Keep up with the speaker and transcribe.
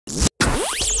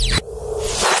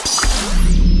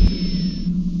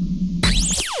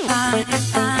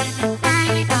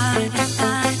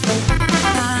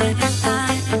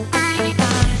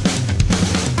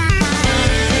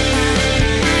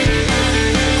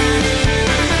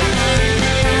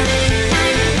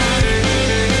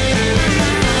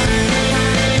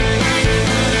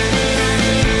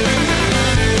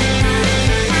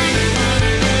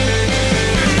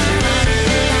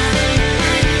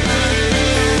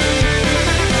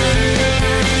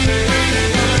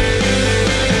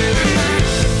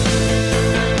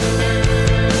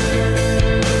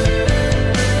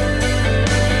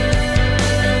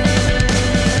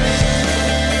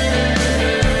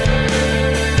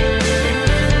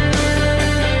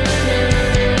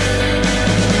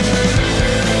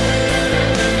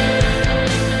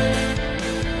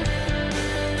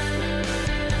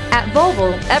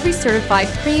Volvo, every certified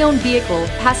pre-owned vehicle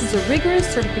passes a rigorous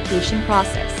certification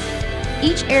process.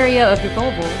 Each area of your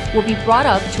Volvo will be brought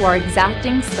up to our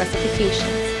exacting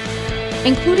specifications.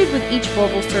 Included with each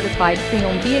Volvo certified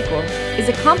pre-owned vehicle is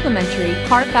a complimentary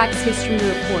Carfax history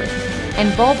report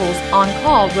and Volvo's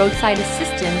on-call roadside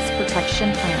assistance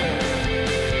protection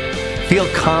plan. Feel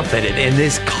confident in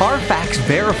this Carfax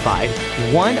verified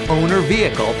one-owner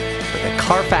vehicle with a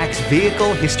Carfax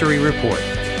Vehicle History Report.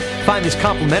 Find this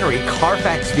complimentary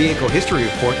Carfax Vehicle History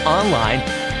Report online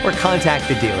or contact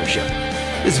the dealership.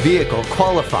 This vehicle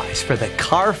qualifies for the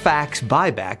Carfax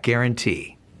Buyback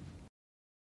Guarantee.